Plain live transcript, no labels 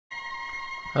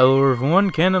Hello everyone,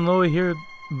 Canon Loa here,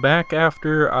 back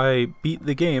after I beat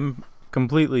the game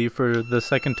completely for the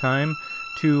second time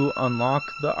to unlock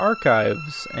the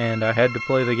archives, and I had to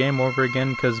play the game over again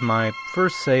because my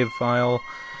first save file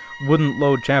wouldn't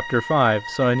load chapter 5,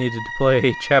 so I needed to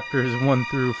play chapters 1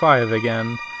 through 5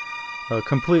 again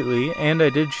completely, and I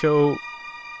did show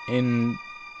in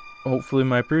hopefully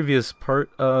my previous part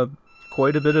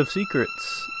quite a bit of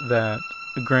secrets that,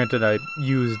 granted, I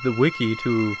used the wiki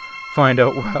to find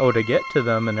out how to get to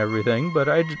them and everything, but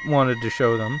I just wanted to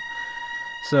show them.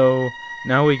 So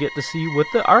now we get to see what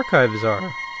the archives are.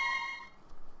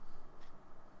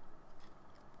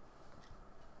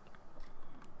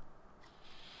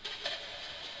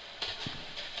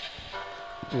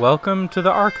 Welcome to the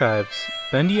archives.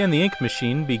 Bendy and the Ink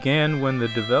Machine began when the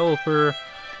developer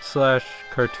slash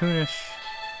cartoonish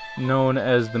known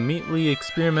as the Meatly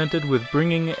experimented with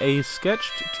bringing a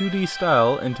sketched 2D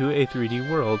style into a 3D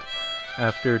world.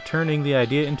 After turning the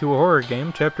idea into a horror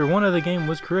game, Chapter 1 of the game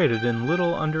was created in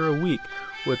little under a week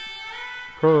with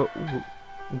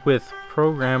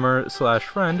programmer slash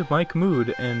friend Mike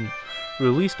Mood and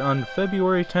released on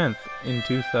February 10th in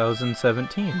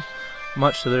 2017.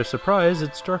 Much to their surprise,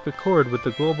 it struck a chord with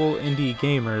the global indie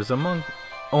gamers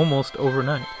almost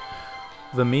overnight.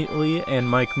 The Meatly and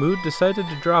Mike Mood decided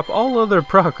to drop all other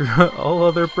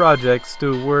projects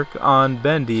to work on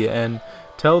Bendy and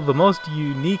tell the most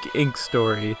unique Ink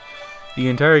story. The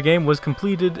entire game was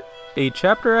completed a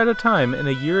chapter at a time in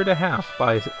a year and a half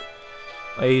by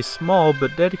a small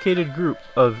but dedicated group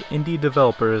of indie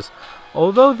developers.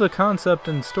 Although the concept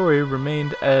and story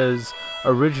remained as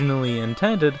originally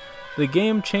intended, the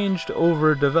game changed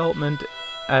over development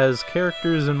as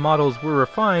characters and models were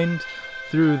refined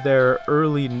through their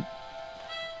early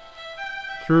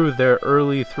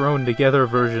thrown together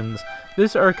versions.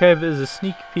 This archive is a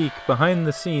sneak peek behind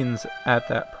the scenes at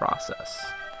that process.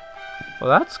 Well,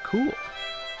 that's cool.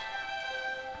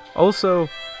 Also,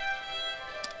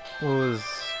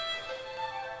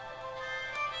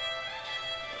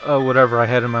 whatever I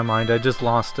had in my mind, I just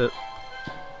lost it.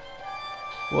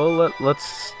 Well,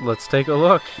 let's take a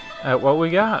look at what we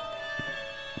got.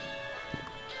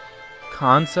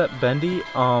 Concept Bendy,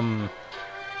 no,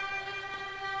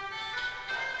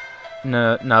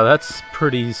 that's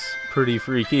pretty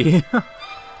freaky.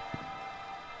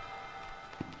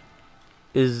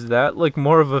 Is that like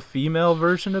more of a female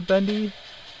version of Bendy?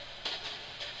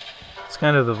 It's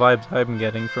kind of the vibes I'm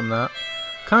getting from that.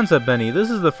 Concept Bendy.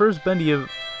 This is the first Bendy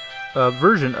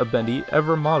version of Bendy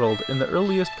ever modeled. In the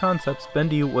earliest concepts,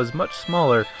 Bendy was much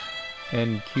smaller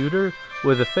and cuter,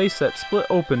 with a face that split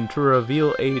open to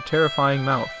reveal a terrifying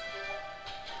mouth.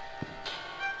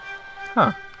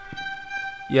 Huh.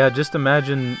 Yeah, just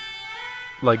imagine,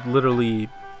 like, literally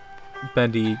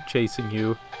Bendy chasing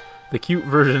you. The cute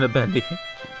version of Bendy.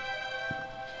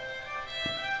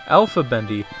 Alpha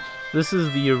Bendy. This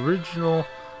is the original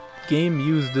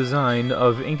game-used design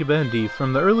of Ink Bendy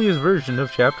from the earliest version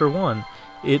of Chapter 1.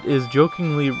 It is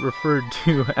jokingly referred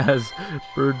to as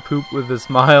bird poop with a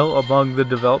smile among the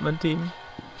development team.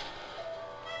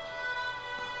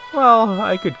 Well,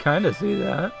 I could kind of see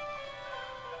that.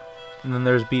 And then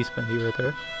there's Beast Bendy right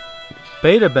there.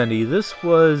 Beta Bendy. This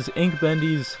was Ink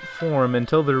Bendy's form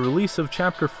until the release of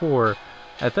Chapter 4.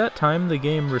 At that time, the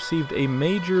game received a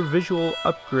major visual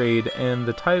upgrade, and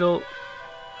the title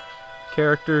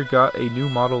character got a new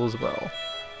model as well.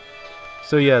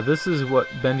 So yeah, this is what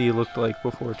Bendy looked like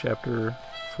before Chapter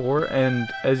 4, and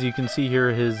as you can see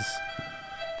here, his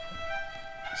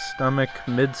stomach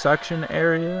midsection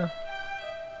area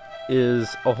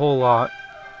is a whole lot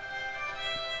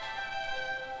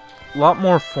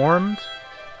more formed.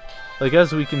 Like,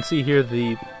 as we can see here,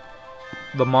 the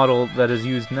model that is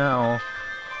used now,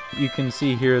 you can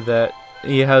see here that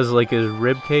he has like his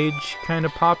rib cage kind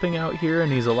of popping out here,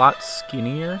 and he's a lot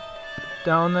skinnier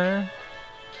down there.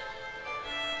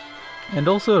 And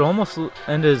also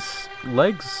and his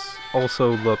legs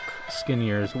also look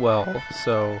skinnier as well,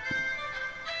 so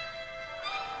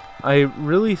I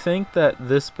really think that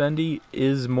this Bendy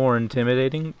is more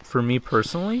intimidating for me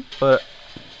personally, but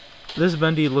this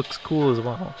Bendy looks cool as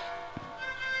well.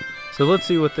 So let's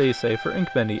see what they say for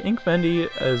Ink Bendy. Ink Bendy,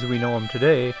 as we know him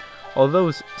today,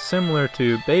 although similar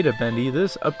to Beta Bendy,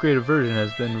 this upgraded version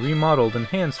has been remodeled,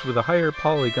 enhanced with a higher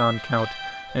polygon count,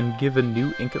 and given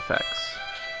new ink effects.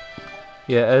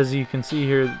 Yeah, as you can see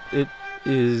here, it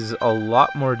is a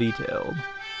lot more detailed.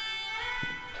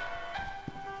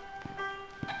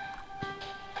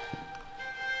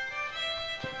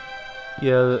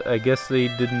 Yeah, I guess they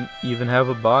didn't even have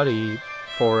a body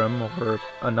for him, or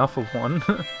enough of one.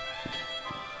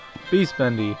 Beast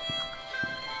Bendy.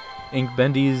 Ink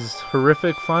Bendy's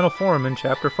horrific final form in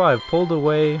Chapter 5 pulled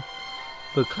away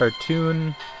the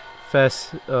cartoon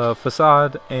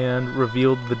facade and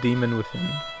revealed the demon within.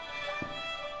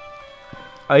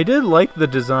 I did like the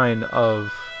design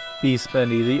of Beast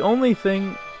Bendy. The only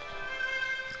thing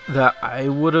that I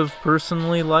would have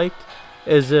personally liked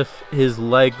is if his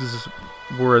legs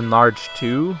were enlarged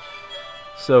too,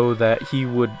 so that he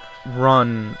would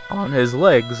run on his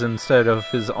legs instead of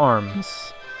his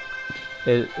arms.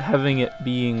 Having it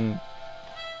being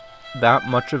that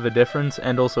much of a difference,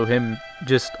 and also him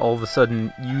just all of a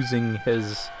sudden using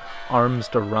his arms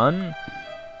to run,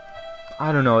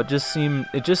 I don't know, it just seemed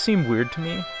weird to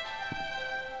me.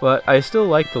 But I still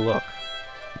like the look.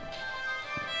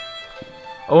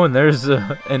 Oh, and there's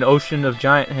an ocean of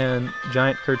giant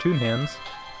cartoon hands.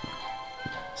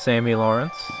 Sammy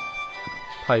Lawrence,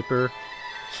 Piper,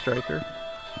 Stryker,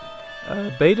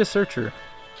 Beta Searcher.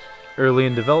 Early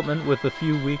in development, with a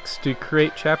few weeks to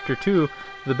create Chapter 2,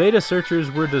 the Beta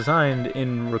Searchers were designed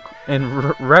in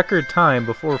record time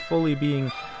before fully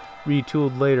being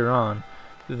retooled later on.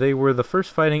 They were the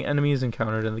first fighting enemies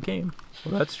encountered in the game.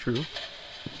 Well, that's true.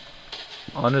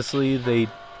 Honestly, they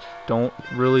don't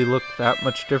really look that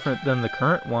much different than the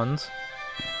current ones.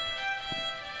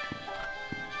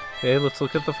 Okay, let's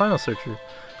look at the Final Searcher.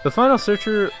 The Final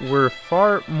Searcher were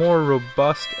far more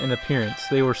robust in appearance.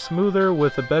 They were smoother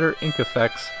with a better ink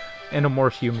effects and a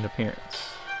more human appearance.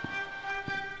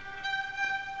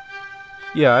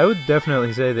 Yeah, I would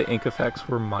definitely say the ink effects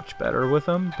were much better with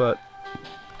them, but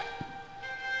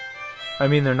I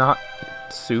mean, they're not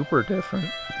super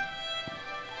different.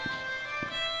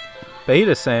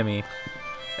 Beta Sammy.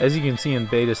 As you can see in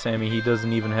Beta Sammy, he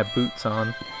doesn't even have boots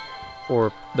on,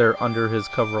 or they're under his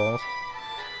coveralls.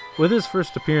 With his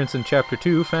first appearance in Chapter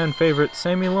 2, fan favorite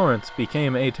Sammy Lawrence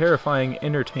became a terrifying,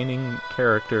 entertaining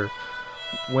character.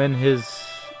 When his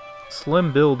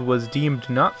slim build was deemed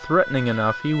not threatening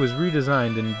enough, he was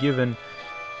redesigned and given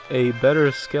a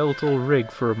better skeletal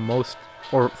rig for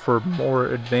more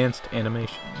advanced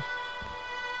animation.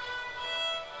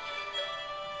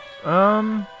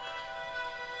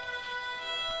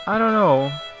 I don't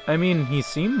know. I mean, he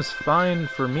seems fine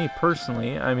for me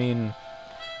personally. I mean,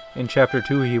 in Chapter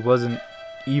 2 he wasn't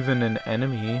even an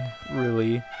enemy,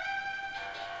 really.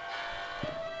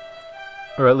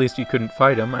 Or at least you couldn't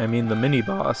fight him. I mean, the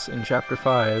mini-boss in Chapter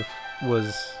 5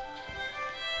 was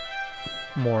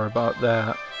more about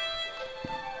that.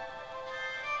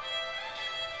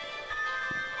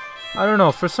 I don't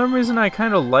know, for some reason I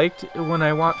kind of liked when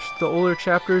I watched the older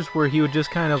chapters where he would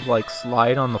just kind of like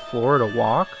slide on the floor to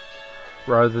walk,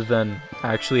 rather than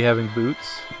actually having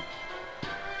boots.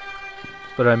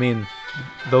 But I mean,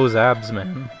 those abs,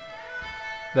 man.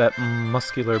 That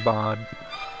muscular bod.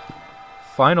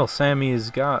 Final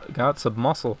Sammy's got some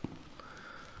muscle.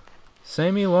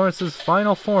 Sammy Lawrence's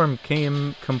final form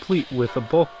came complete with a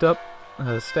bulked up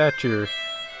stature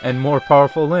and more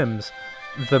powerful limbs.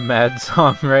 The mad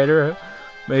songwriter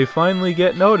may finally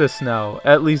get noticed now,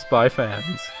 at least by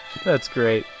fans. That's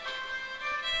great.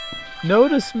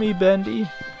 Notice me, Bendy.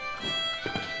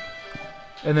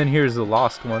 And then here's the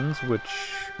Lost Ones,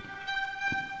 which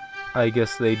I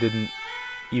guess they didn't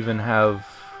even have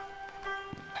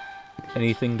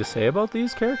anything to say about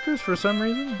these characters for some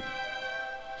reason.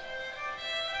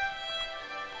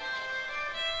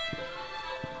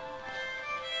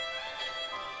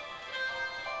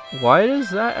 Why does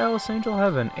that Alice Angel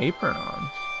have an apron on?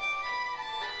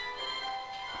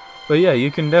 But yeah,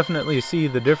 you can definitely see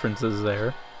the differences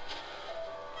there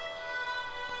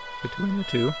between the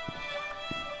two.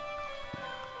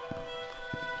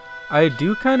 I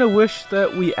do kind of wish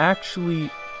that we actually,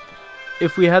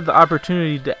 if we had the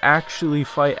opportunity to actually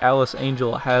fight Alice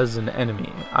Angel as an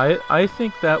enemy, I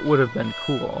think that would have been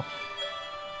cool.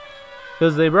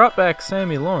 Because they brought back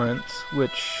Sammy Lawrence,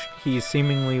 which he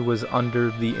seemingly was under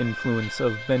the influence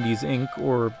of Bendy's ink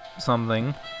or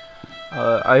something.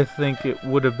 I think it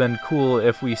would have been cool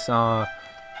if we saw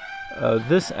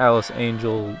this Alice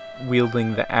Angel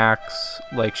wielding the axe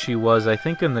like she was, I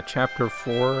think in the Chapter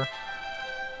 4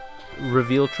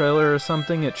 reveal trailer or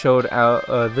something. It showed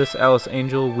this Alice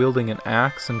Angel wielding an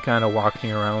axe and kind of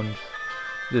walking around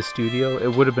the studio.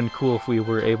 It would have been cool if we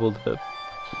were able to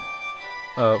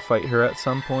fight her at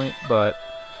some point, but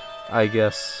I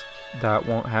guess that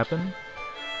won't happen.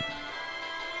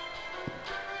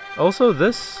 Also,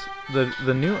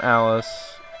 the new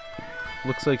Alice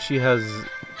looks like she's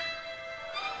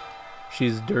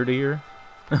dirtier,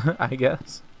 I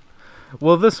guess.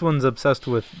 Well, this one's obsessed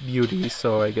with beauty,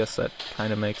 so I guess that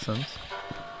kind of makes sense.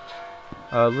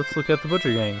 Let's look at the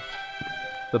Butcher Gang.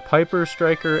 The Piper,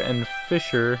 Stryker, and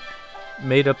Fisher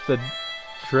made up the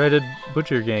dreaded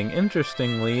Butcher Gang.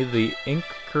 Interestingly, the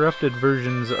ink-corrupted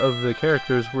versions of the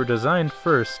characters were designed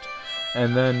first,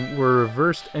 and then were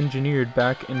reverse engineered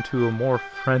back into a more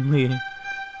friendly,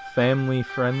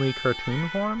 family-friendly cartoon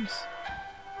forms?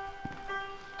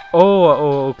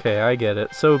 Oh, okay, I get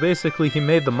it. So basically he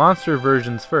made the monster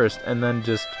versions first, and then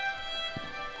just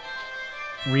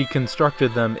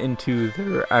reconstructed them into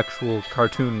their actual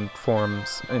cartoon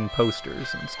forms and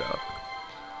posters and stuff.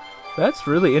 That's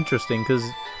really interesting, because,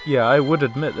 yeah, I would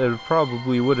admit that it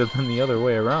probably would have been the other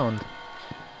way around.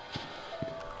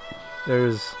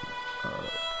 There's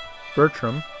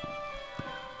Bertram,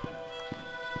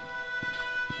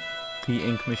 the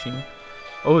ink machine.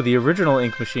 Oh, the original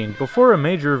ink machine. Before a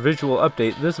major visual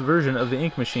update, this version of the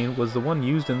ink machine was the one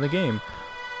used in the game.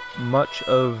 Much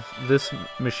of this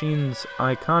machine's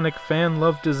iconic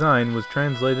fan-loved design was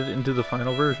translated into the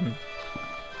final version.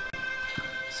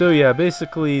 So yeah,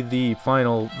 basically the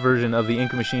final version of the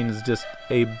ink machine is just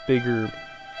a bigger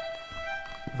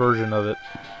version of it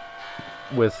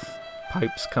with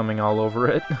pipes coming all over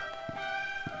it.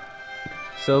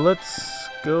 So let's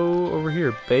go over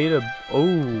here. Beta...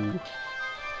 Oh!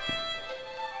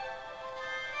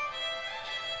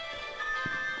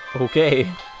 Okay,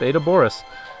 Beta Boris.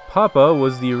 Papa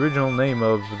was the original name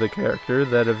of the character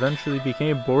that eventually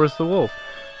became Boris the Wolf.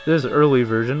 This early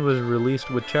version was released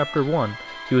with Chapter 1.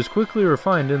 He was quickly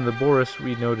refined in the Boris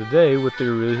we know today with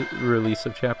the release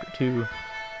of Chapter 2.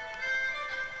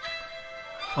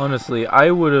 Honestly,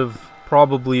 I would have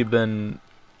probably been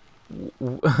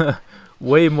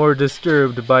way more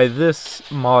disturbed by this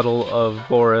model of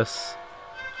Boris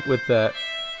with the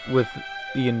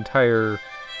entire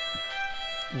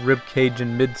ribcage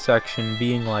and midsection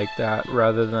being like that,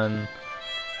 rather than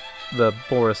the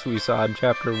Boris we saw in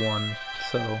Chapter 1.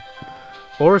 So,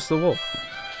 Boris the Wolf.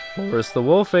 Boris the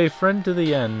Wolf, a friend to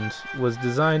the end, was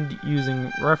designed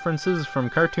using references from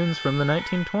cartoons from the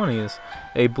 1920s,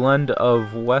 a blend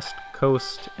of West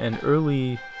Coast and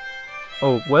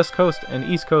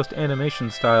East Coast animation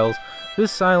styles.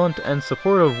 This silent and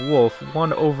supportive wolf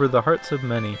won over the hearts of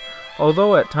many,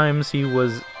 although at times he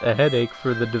was a headache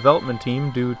for the development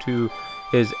team due to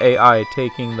his AI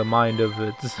taking the mind of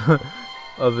its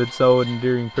of its own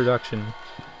during production.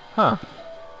 Huh.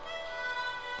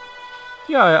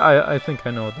 Yeah, I think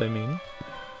I know what they mean.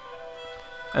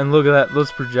 And look at that,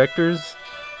 those projectors.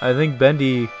 I think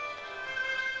Bendy...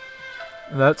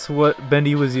 That's what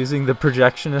Bendy was using the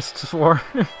projectionists for.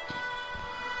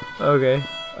 Okay.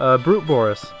 Brute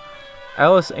Boris.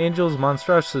 Alice Angel's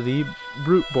monstrosity,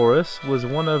 Brute Boris, was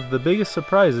one of the biggest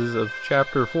surprises of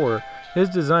Chapter 4. His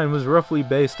design was roughly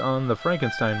based on the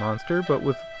Frankenstein monster, but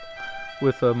with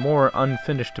a more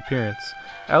unfinished appearance.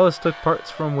 Alice took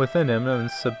parts from within him and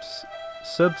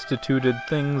substituted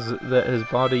things that his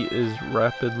body is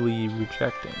rapidly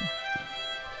rejecting.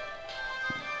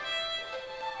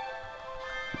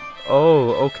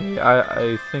 Oh, okay,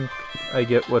 I think I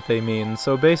get what they mean.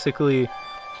 So basically,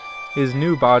 his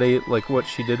new body, like what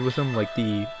she did with him, like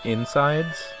the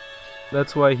insides,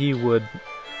 that's why he would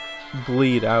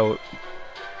bleed out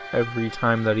every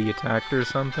time that he attacked or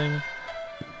something.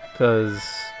 Because,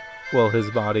 well, his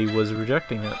body was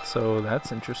rejecting it, so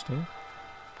that's interesting.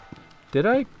 Did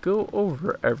I go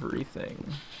over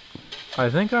everything? I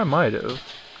think I might have.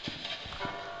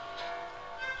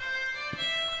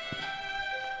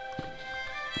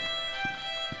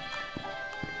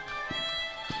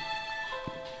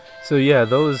 So yeah,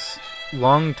 those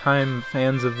long-time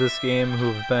fans of this game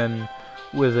who have been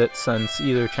with it since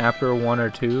either Chapter 1 or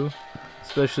 2,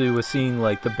 especially with seeing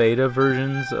like the beta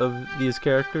versions of these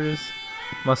characters,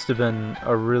 must have been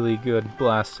a really good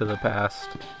blast to the past.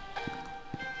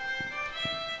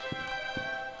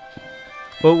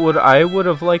 But what I would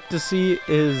have liked to see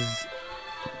is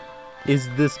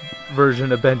this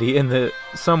version of Bendy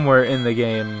somewhere in the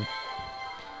game.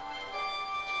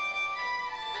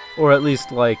 Or at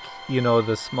least, like, you know,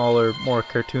 the smaller, more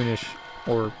cartoonish,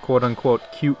 or quote-unquote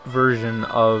cute version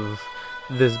of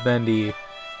this Bendy,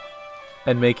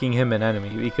 and making him an enemy,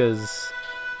 because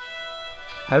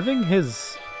having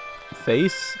his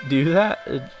face do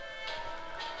that,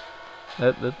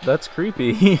 that's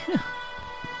creepy.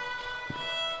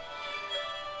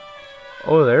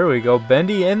 Oh, there we go.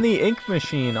 Bendy and the ink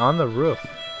machine on the roof.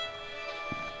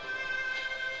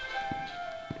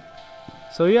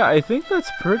 So yeah, I think that's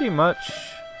pretty much,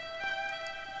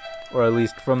 or at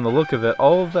least from the look of it,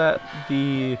 all that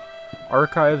the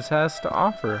archives has to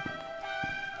offer.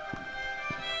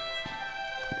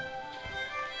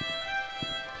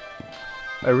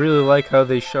 I really like how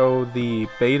they show the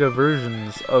beta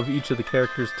versions of each of the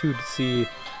characters too, to see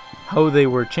how they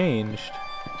were changed,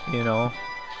 you know.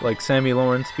 like Sammy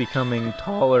Lawrence becoming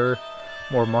taller,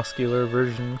 more muscular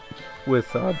version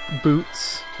with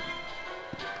boots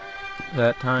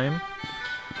that time.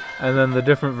 And then the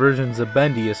different versions of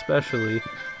Bendy especially.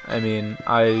 I mean,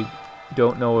 I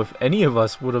don't know if any of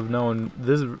us would have known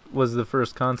this was the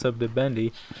first concept of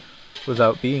Bendy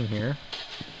without being here.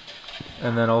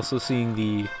 And then also seeing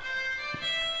the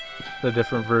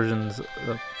different versions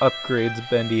of upgrades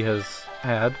Bendy has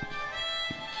had.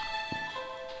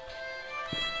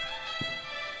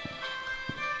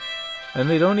 And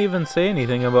they don't even say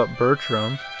anything about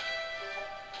Bertram.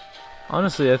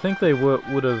 Honestly, I think they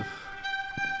would have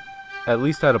at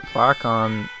least had a plaque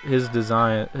on his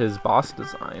design, his boss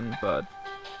design, but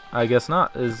I guess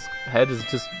not. His head is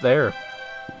just there.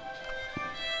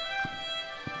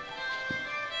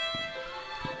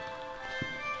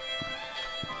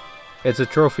 It's a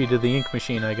trophy to the ink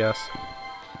machine, I guess.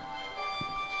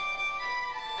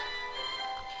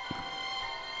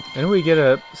 And we get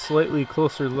a slightly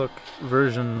closer look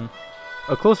version,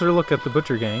 a closer look at the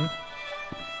Butcher Gang.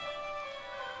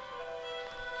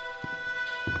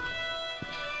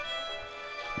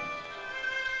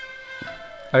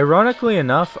 Ironically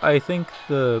enough, I think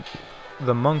the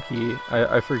monkey,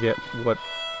 I forget what,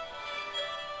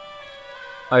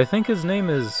 I think his name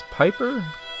is Piper?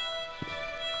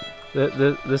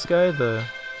 This guy,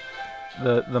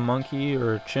 the monkey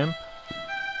or chimp,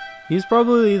 he's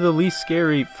probably the least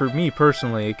scary for me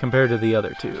personally compared to the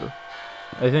other two.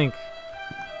 I think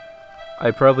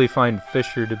I probably find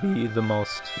Fisher to be the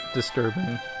most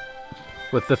disturbing,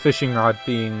 with the fishing rod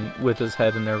being with his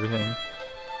head and everything.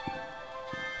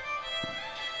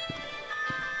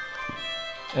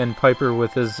 And Piper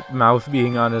with his mouth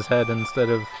being on his head instead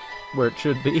of where it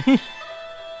should be.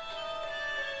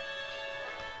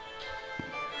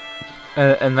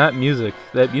 And that music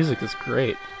is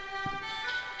great.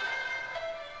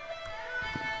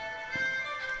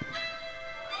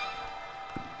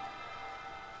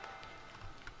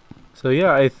 So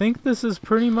yeah, I think this is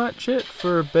pretty much it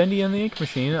for Bendy and the Ink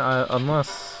Machine,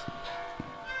 unless...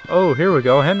 Oh, here we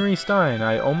go, Henry Stein.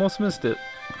 I almost missed it.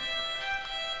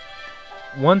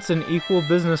 Once an equal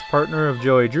business partner of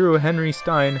Joey Drew, Henry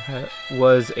Stein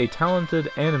was a talented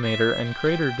animator and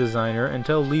creator designer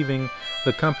until leaving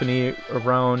the company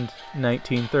around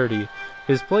 1930.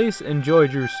 His place in Joey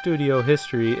Drew's studio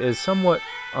history is somewhat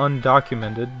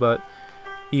undocumented, but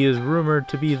he is rumored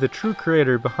to be the true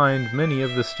creator behind many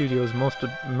of the studio's most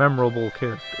memorable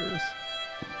characters.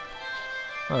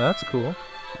 Oh, that's cool.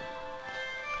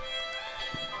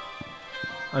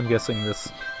 I'm guessing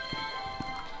this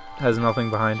has nothing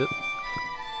behind it.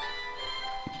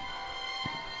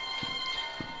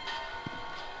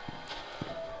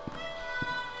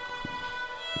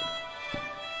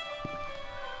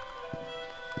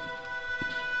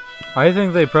 I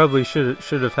think they probably should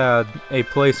have had a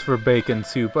place for bacon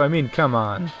soup. I mean, come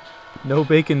on. No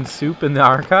bacon soup in the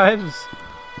archives?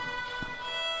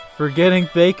 Forgetting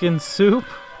bacon soup?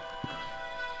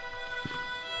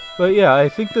 But yeah, I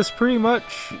think this pretty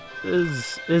much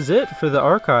is it for the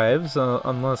archives,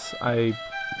 unless I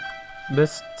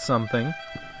missed something.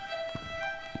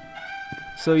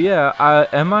 So yeah,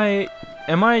 am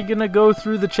I gonna go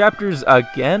through the chapters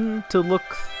again to look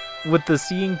with the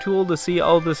seeing tool to see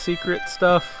all the secret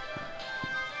stuff?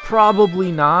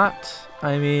 Probably not.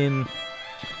 I mean,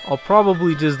 I'll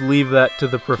probably just leave that to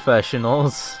the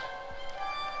professionals.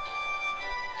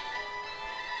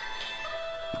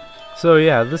 So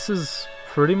yeah, this is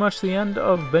pretty much the end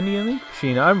of Bendy and the Ink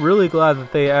Machine. I'm really glad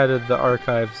that they added the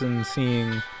archives and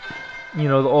seeing, you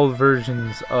know, the old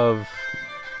versions of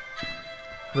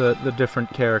the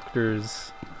different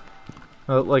characters.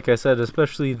 Like I said,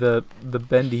 especially the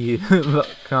Bendy the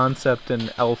concept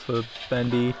and Alpha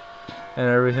Bendy and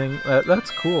everything.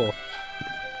 That's cool.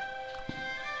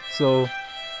 So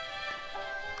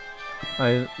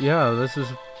yeah, this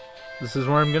is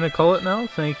where I'm gonna call it now.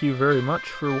 Thank you very much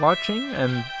for watching,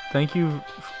 and thank you,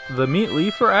 the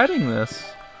Meatly, for adding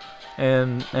this,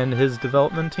 and his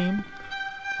development team.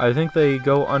 I think they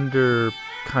go under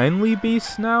Kindly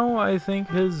Beast now. I think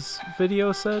his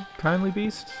video said Kindly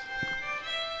Beast.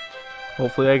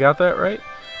 Hopefully I got that right.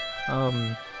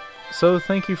 So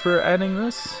thank you for adding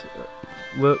this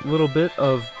little bit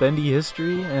of Bendy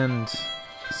history and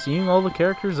seeing all the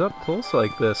characters up close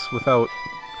like this without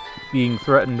being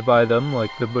threatened by them,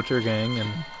 like the Butcher Gang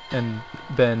and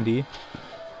Bendy.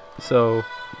 So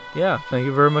yeah, thank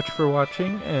you very much for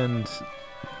watching, and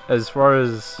as far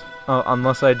as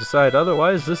unless I decide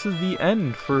otherwise, this is the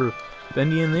end for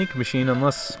Bendy and the Ink Machine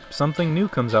unless something new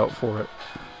comes out for it.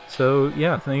 So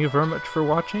yeah, thank you very much for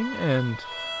watching, and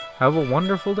have a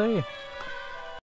wonderful day.